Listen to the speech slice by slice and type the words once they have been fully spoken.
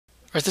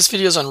Alright, this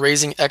video is on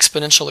raising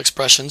exponential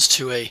expressions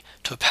to a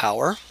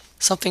power.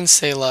 Something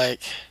say like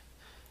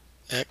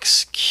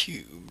x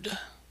cubed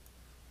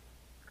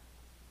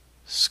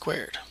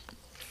squared.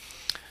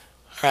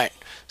 Alright,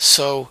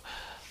 so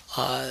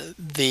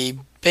the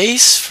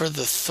base for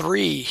the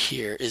 3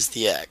 here is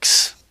the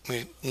x.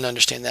 We can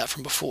understand that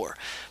from before.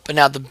 But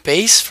now the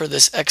base for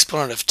this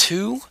exponent of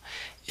 2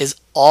 is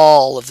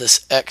all of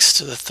this x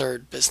to the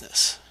third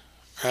business.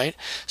 Right?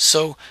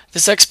 So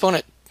this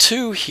exponent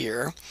 2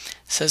 here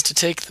says to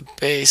take the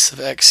base of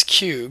x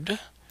cubed,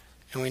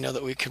 and we know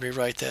that we can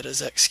rewrite that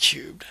as x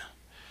cubed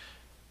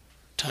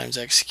times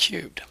x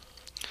cubed.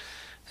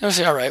 And we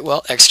say, all right,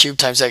 well, x cubed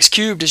times x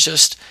cubed is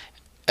just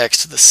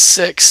x to the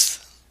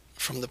 6th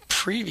from the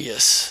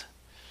previous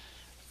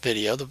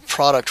video, the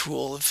product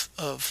rule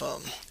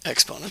of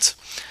exponents.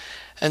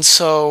 And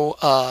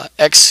so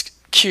x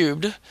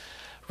cubed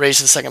raised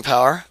to the second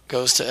power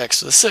goes to x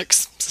to the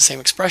 6th. It's the same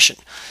expression.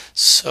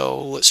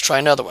 So let's try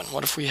another one.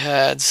 What if we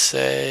had,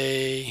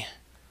 say,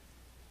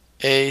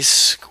 a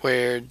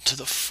squared to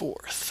the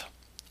 4th?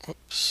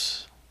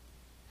 Whoops.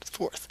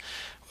 4th.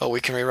 Well, we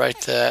can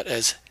rewrite that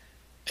as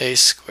a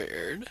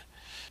squared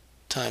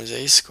times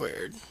a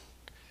squared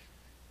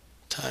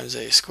times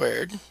a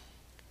squared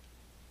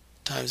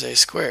times a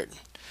squared.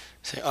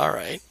 Say, all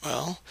right,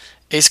 well,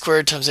 a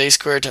squared times a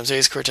squared times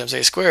a squared times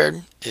a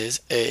squared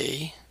is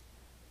a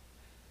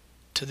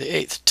to the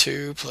 8th.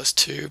 2 plus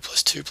 2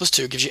 plus 2 plus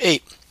 2 gives you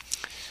 8.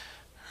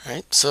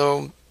 Right?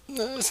 So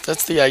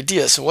that's the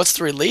idea. So what's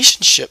the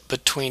relationship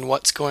between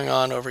what's going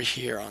on over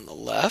here on the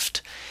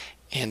left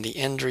and the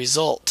end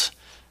result?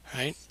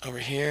 Right? Over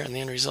here and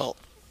the end result.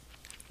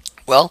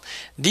 Well,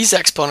 these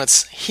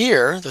exponents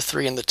here, the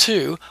 3 and the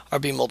 2, are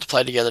being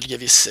multiplied together to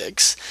give you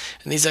 6.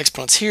 And these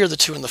exponents here, the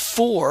 2 and the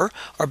 4,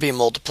 are being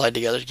multiplied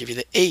together to give you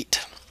the 8.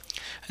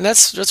 And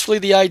that's really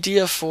the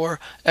idea for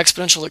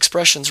exponential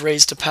expressions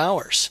raised to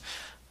powers.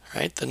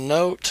 Right? The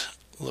note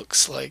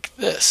looks like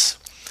this.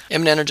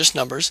 M and N are just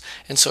numbers,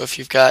 and so if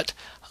you've got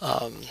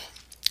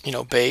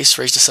base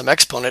raised to some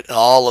exponent and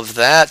all of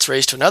that's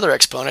raised to another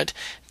exponent,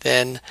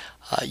 then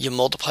you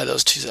multiply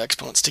those two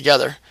exponents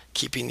together,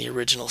 keeping the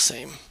original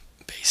same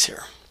base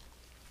here.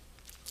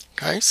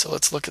 Okay, so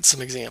let's look at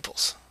some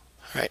examples.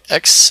 All right,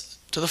 x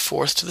to the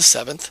 4th to the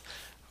 7th.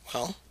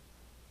 Well,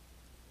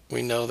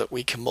 we know that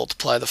we can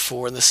multiply the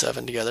 4 and the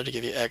 7 together to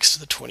give you x to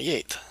the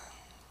 28th.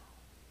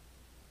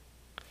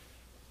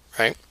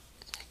 Right?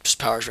 Just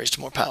powers raised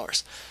to more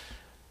powers.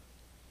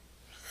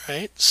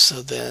 Right?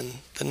 So then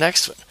the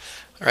next one.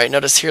 All right,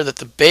 notice here that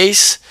the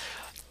base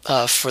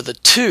for the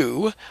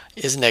 2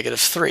 is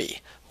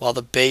 -3, while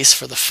the base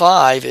for the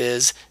 5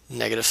 is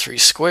 -3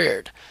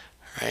 squared.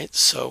 Right?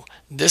 So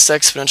this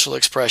exponential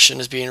expression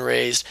is being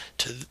raised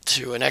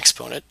to an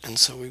exponent, and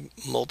so we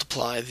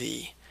multiply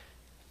the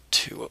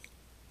 2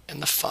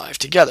 and the 5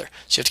 together.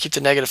 So you have to keep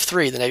the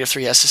 -3. The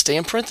 -3 has to stay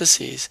in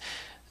parentheses,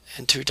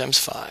 and 2 times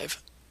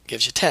 5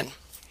 gives you 10.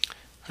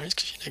 All right, it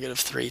gives you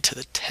 -3 to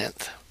the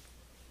 10th.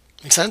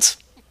 Make sense?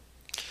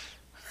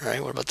 All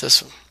right, what about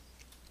this one?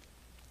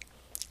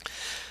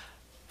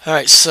 All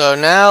right, so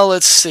now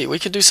let's see. We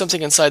could do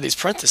something inside these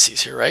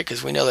parentheses here, right?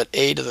 Because we know that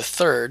a to the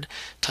 3rd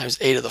times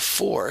a to the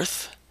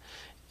 4th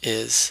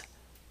is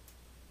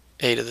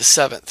a to the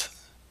 7th.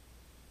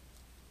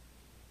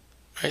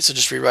 Right, so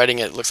just rewriting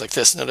it looks like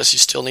this. Notice you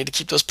still need to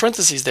keep those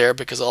parentheses there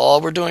because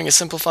all we're doing is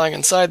simplifying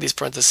inside these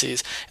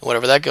parentheses, and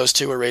whatever that goes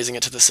to, we're raising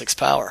it to the 6th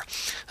power.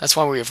 That's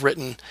why we have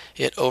written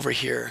it over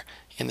here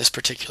in this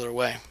particular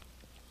way.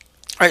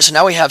 All right, so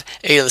now we have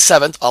a to the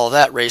 7th, all of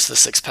that raised to the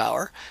 6th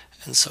power,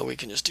 and so we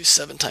can just do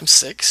 7 times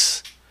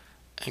 6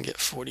 and get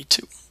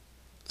 42.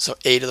 So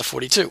a to the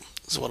 42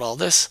 is what all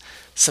this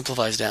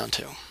simplifies down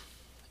to.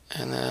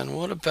 And then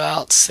what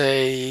about,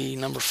 say,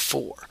 number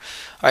 4?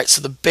 All right,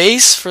 so the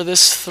base for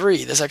this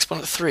 3, this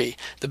exponent 3,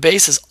 the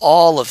base is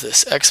all of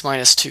this x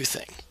minus 2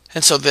 thing.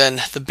 And so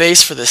then the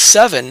base for this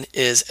 7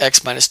 is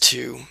x minus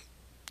 2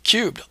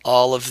 cubed.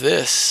 All of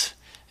this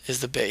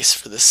is the base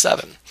for this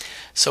 7.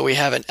 So we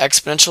have an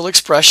exponential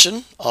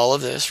expression, all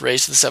of this,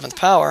 raised to the 7th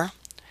power.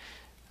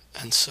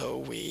 And so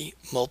we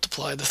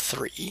multiply the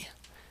 3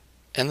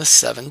 and the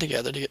 7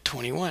 together to get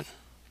 21.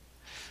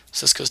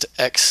 So this goes to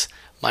x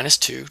minus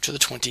 2 to the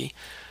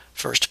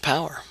 21st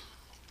power.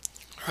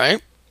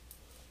 Right?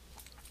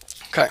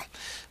 Okay,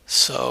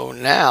 so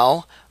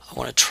now I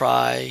want to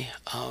try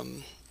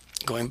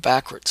going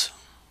backwards.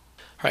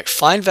 All right,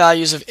 find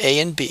values of a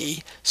and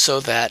b so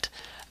that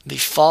the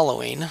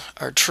following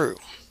are true.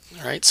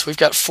 All right, so we've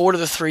got 4 to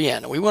the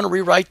 3n. We want to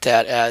rewrite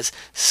that as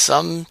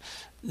some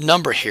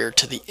number here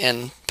to the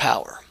n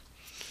power.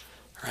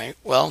 All right,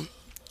 well,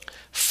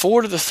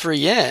 4 to the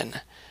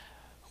 3n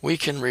we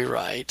can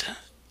rewrite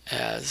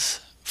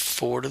as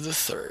 4 to the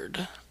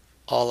 3rd,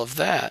 all of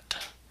that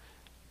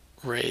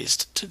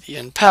raised to the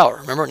n power.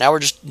 Remember, now we're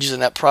just using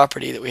that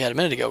property that we had a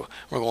minute ago.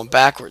 We're going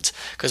backwards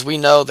because we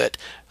know that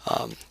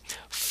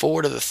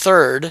 4 to the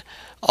 3rd,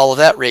 all of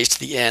that raised to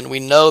the n, we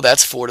know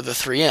that's 4 to the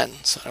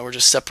 3n. So now we're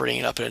just separating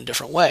it up in a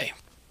different way.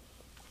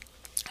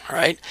 All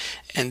right,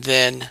 and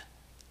then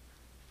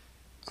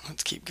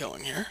let's keep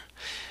going here.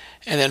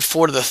 And then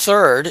 4 to the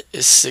third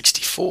is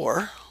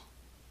 64.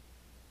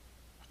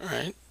 All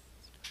right.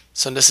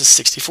 So this is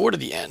 64 to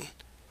the n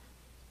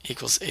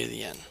equals a to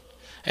the n.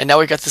 And now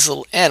we got this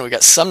little n. We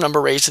got some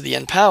number raised to the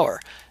n power.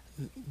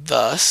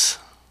 Thus,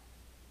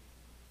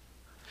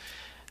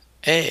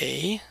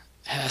 a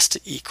has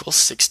to equal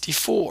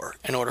 64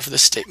 in order for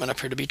this statement up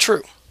here to be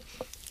true.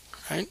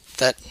 Right?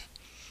 That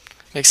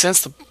makes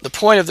sense. The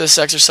point of this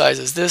exercise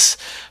is this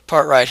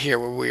part right here,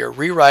 where we are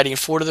rewriting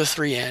 4 to the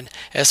 3n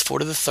as 4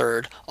 to the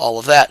third, all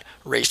of that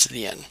raised to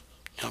the n.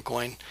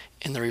 Going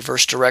in the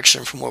reverse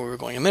direction from where we were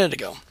going a minute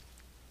ago.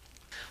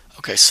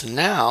 Okay, so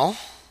now,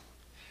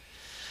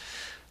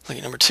 look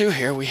at number 2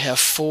 here, we have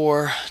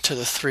 4 to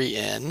the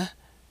 3n.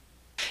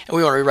 And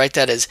we want to rewrite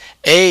that as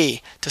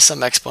a to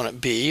some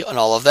exponent b, and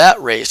all of that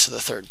raised to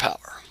the third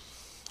power.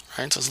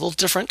 Right, so it's a little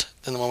different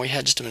than the one we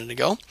had just a minute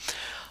ago,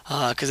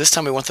 because this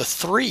time we want the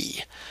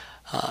 3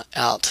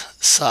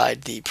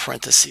 outside the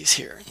parentheses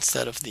here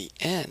instead of the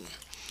n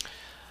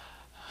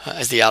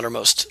as the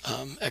outermost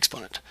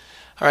exponent.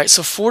 All right,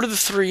 so 4 to the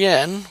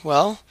 3n,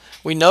 well,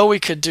 we know we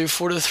could do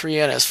 4 to the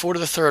 3n as 4 to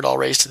the third all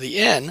raised to the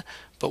n,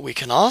 but we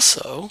can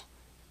also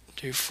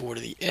do 4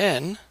 to the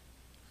n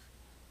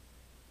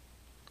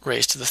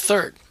raised to the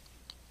third.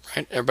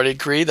 Right? Everybody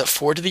agree that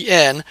 4 to the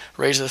n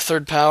raised to the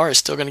third power is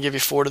still going to give you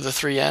 4 to the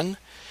 3n?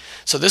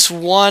 So this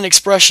one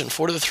expression,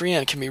 4 to the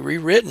 3n, can be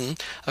rewritten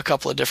a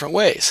couple of different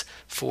ways.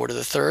 4 to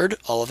the third,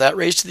 all of that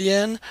raised to the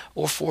n,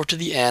 or 4 to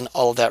the n,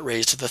 all of that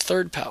raised to the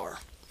third power.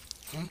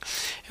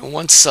 And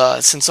once,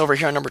 since over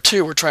here on number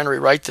 2, we're trying to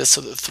rewrite this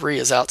so that 3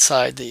 is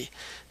outside the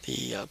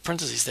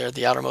parentheses there,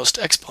 the outermost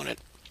exponent.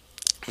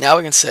 Now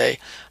we can say,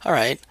 all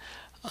right,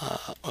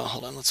 well,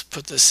 hold on, let's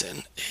put this in,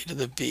 a to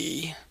the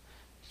b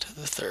to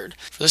the third.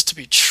 For this to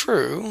be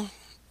true,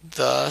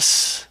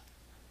 thus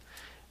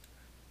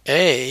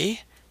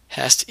a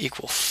has to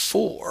equal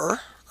 4,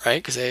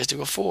 right? Because a has to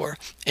equal 4.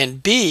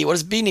 And b, what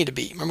does b need to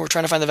be? Remember, we're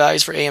trying to find the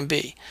values for a and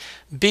b.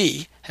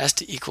 b has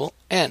to equal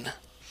n,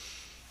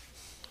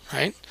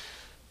 right?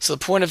 So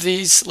the point of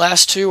these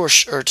last two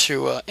are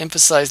to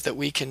emphasize that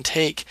we can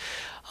take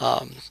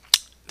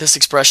this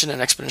expression, an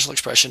exponential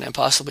expression, and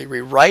possibly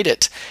rewrite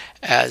it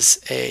as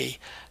an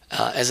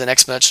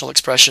exponential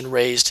expression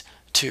raised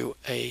to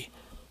a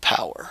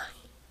power.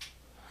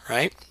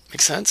 Right?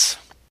 Make sense?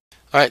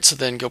 All right, so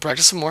then go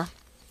practice some more.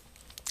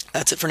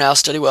 That's it for now.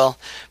 Study well.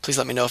 Please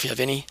let me know if you have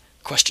any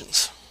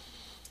questions.